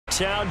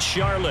downtown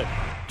Charlotte.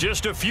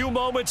 Just a few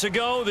moments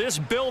ago, this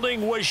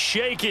building was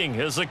shaking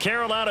as the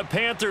Carolina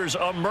Panthers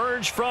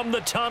emerge from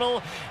the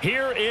tunnel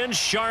here in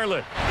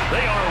Charlotte.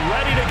 They are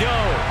ready to go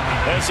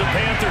as the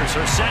Panthers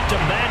are set to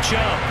match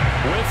up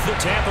with the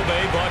Tampa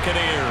Bay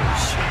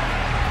Buccaneers.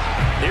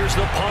 Here's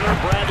the punter,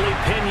 Bradley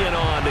Pinion,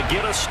 on to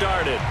get us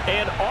started.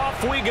 And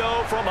off we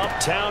go from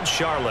uptown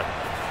Charlotte.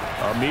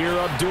 Amir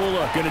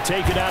Abdullah going to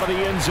take it out of the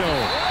end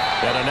zone.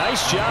 And a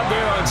nice job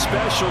there on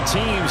special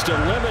teams to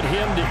limit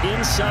him to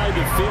inside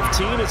the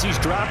 15 as he's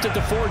dropped at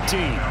the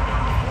 14.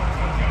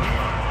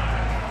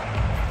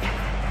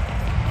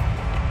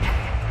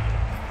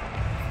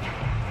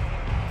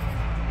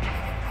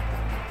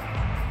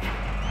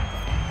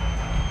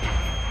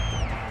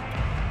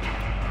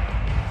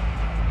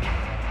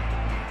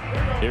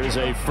 Here's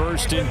a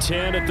 1st and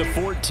 10 at the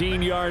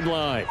 14-yard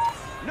line.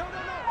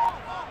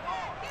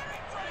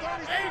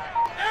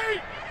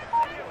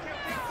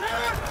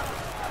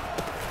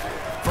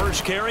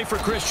 First carry for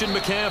Christian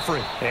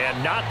McCaffrey.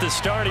 And not the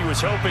start he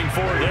was hoping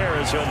for there,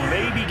 as he'll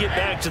maybe get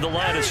back to the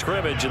line of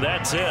scrimmage, and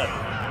that's it.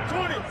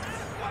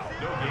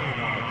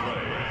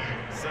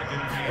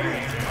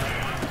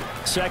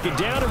 Second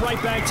down and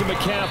right back to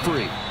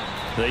McCaffrey.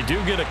 They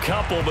do get a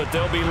couple, but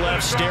they'll be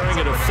left staring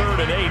at a 3rd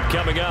and 8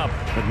 coming up.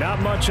 But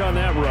not much on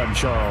that run,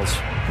 Charles.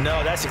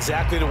 No, that's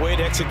exactly the way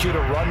to execute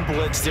a run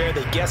blitz there.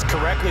 They guessed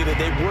correctly that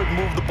they would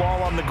move the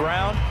ball on the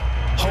ground,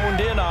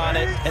 honed in on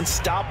it, and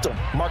stopped them.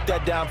 Mark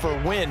that down for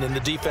a win in the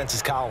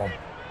defense's column.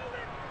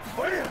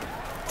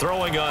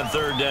 Throwing on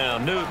 3rd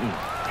down, Newton.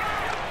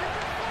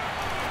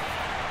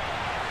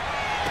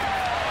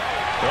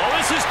 Oh,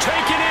 this is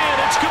taken in.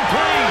 It's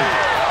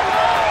complete.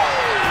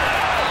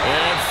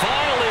 And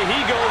finally,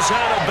 he goes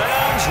out of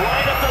bounds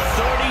right at the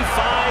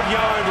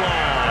 35-yard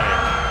line.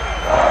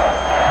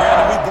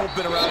 Brandon, we've both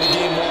been around the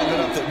game long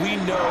enough that we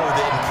know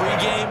that in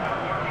pregame,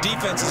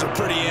 defenses are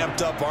pretty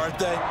amped up, aren't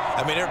they?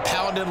 I mean, they're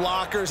pounding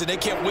lockers, and they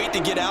can't wait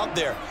to get out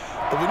there.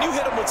 But when you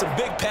hit them with some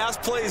big pass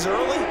plays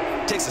early,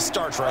 it takes the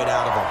starch right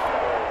out of them.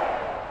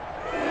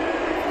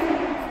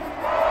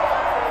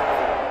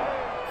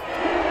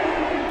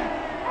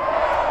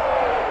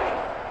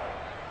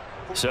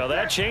 So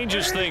that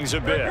changes things a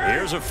bit.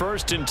 Here's a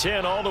 1st and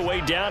 10 all the way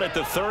down at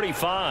the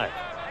 35.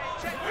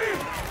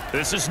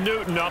 This is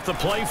Newton off the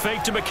play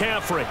fake to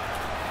McCaffrey.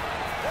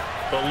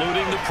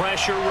 Eluding the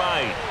pressure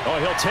right. Oh,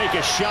 he'll take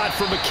a shot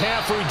for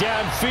McCaffrey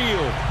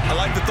downfield. I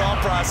like the thought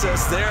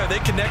process there. They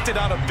connected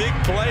on a big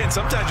play, and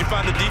sometimes you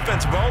find the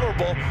defense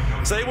vulnerable.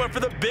 So they went for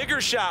the bigger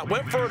shot,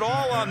 went for it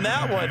all on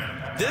that one.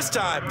 This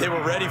time, they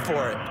were ready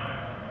for it.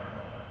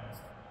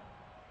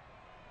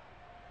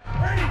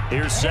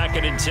 Here's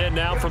 2nd and 10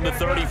 now from the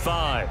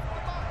 35.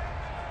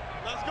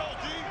 Let's go,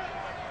 D.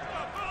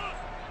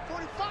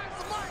 45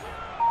 to Mike.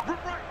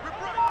 Rip right.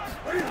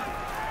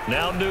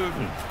 Now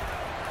Newton.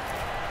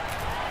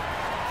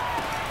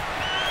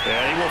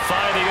 And he will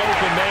find the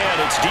open man.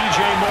 It's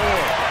DJ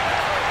Moore.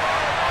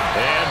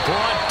 And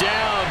brought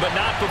down, but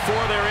not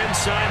before they're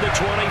inside the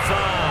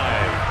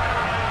 25.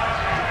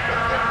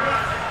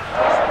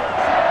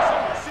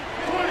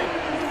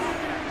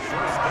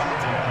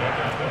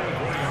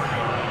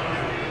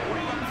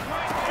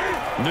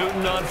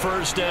 Newton on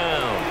 1st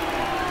down.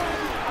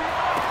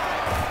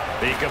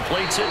 He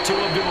completes it to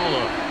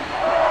Abdullah.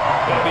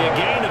 It'll be a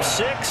gain of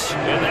 6,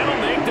 and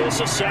that'll make this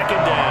a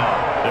 2nd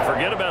down. And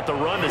forget about the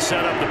run to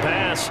set up the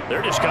pass.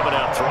 They're just coming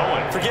out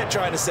throwing. Forget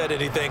trying to set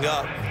anything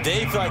up.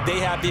 They feel like they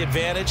have the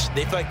advantage.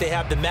 They feel like they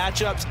have the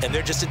matchups, and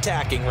they're just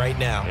attacking right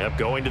now. Yep,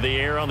 going to the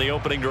air on the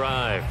opening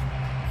drive.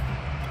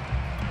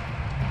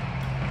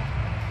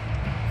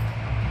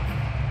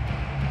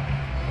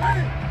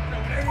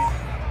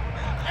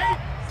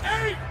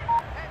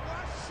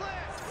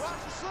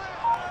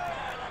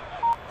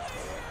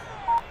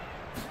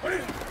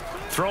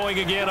 Throwing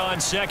again on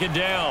 2nd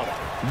down.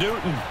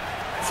 Newton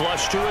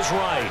flush to his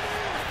right.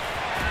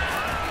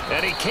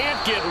 And he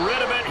can't get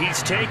rid of it.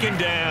 He's taken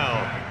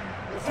down.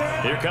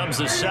 Here comes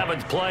the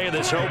 7th play of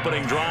this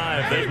opening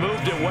drive. They've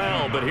moved it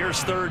well, but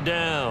here's 3rd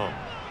down.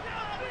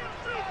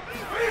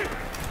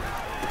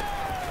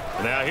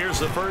 Now here's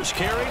the first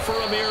carry for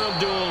Amir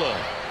Abdullah.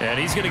 And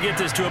he's going to get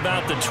this to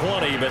about the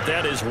 20, but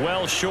that is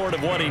well short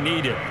of what he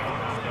needed.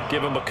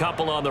 Give him a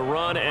couple on the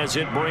run as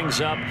it brings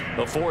up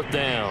a 4th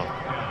down.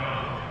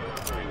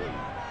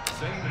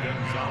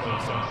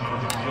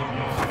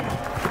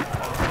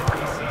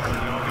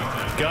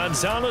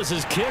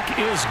 Gonzalez's kick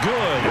is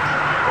good.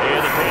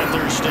 And the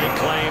Panthers stake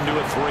claim to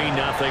a 3-0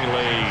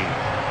 lead.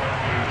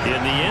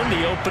 In the end,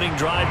 the opening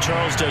drive,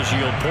 Charles, does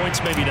yield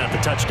points. Maybe not the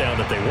touchdown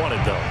that they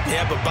wanted, though.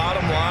 Yeah, but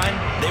bottom line,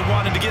 they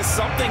wanted to get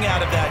something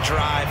out of that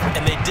drive,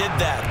 and they did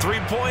that. 3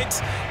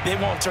 points, they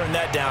won't turn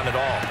that down at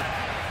all.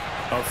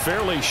 A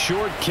fairly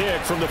short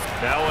kick from the...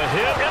 Now a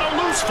hit and a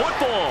loose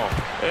football.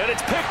 And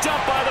it's picked up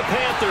by the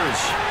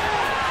Panthers.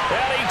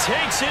 And he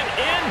takes it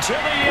into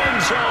the end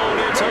zone.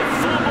 It's a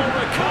fumble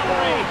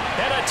recovery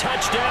and a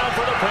touchdown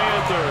for the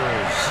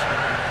Panthers.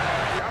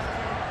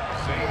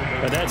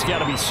 And that's got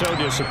to be so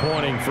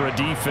disappointing for a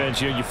defense.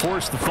 You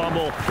force the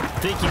fumble,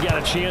 think you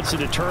got a chance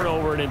at a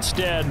turnover, and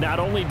instead, not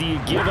only do you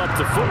give up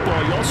the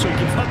football, you also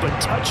give up a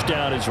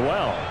touchdown as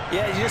well.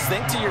 Yeah, you just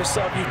think to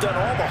yourself, you've done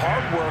all the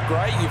hard work,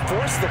 right? You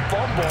forced the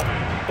fumble,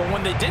 but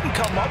when they didn't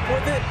come up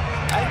with it,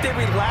 I think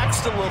they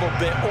relaxed a little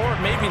bit or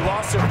maybe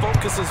lost their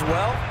focus as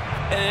well,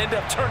 and it ended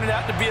up turning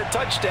out to be a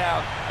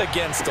touchdown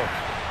against them.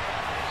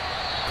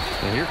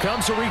 And here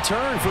comes a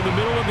return from the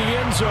middle of the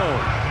end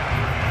zone.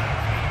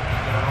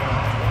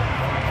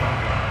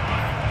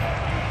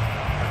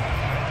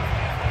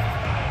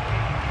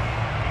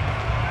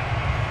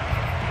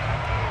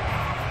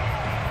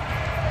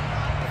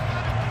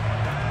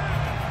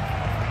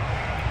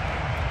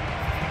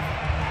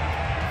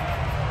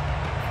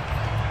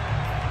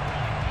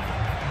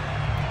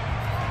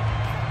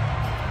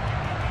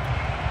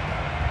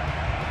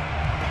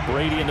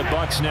 Brady and the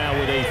Bucs now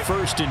with a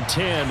 1st and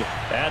 10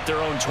 at their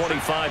own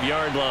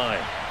 25-yard line.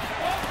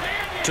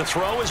 To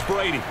throw is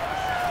Brady.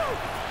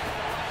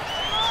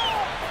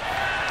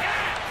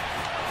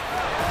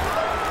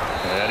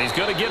 And he's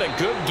going to get a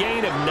good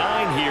gain of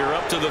 9 here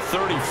up to the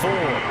 34.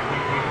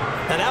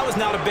 And that was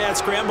not a bad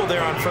scramble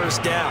there on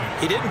 1st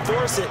down. He didn't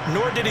force it,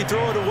 nor did he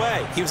throw it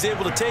away. He was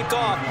able to take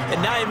off,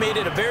 and now he made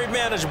it a very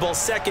manageable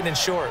 2nd and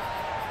short.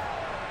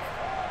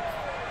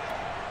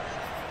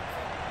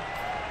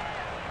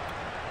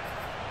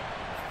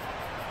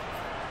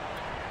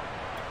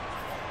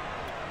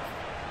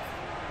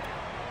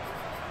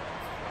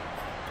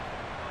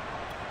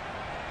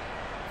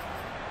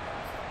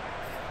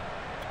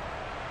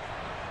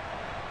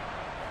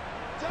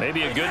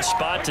 Maybe a good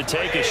spot to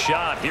take a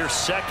shot. Here's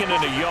 2nd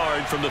and a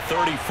yard from the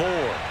 34.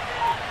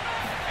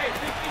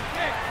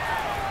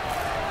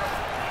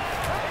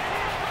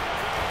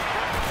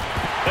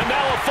 And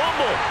now a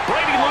fumble.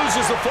 Brady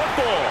loses the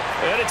football,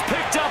 and it's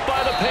picked up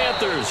by the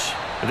Panthers.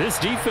 This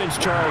defense,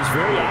 Charles,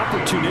 very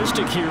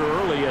opportunistic here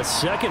early. A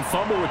 2nd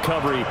fumble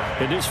recovery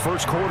in this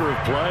 1st quarter of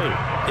play.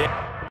 Yeah.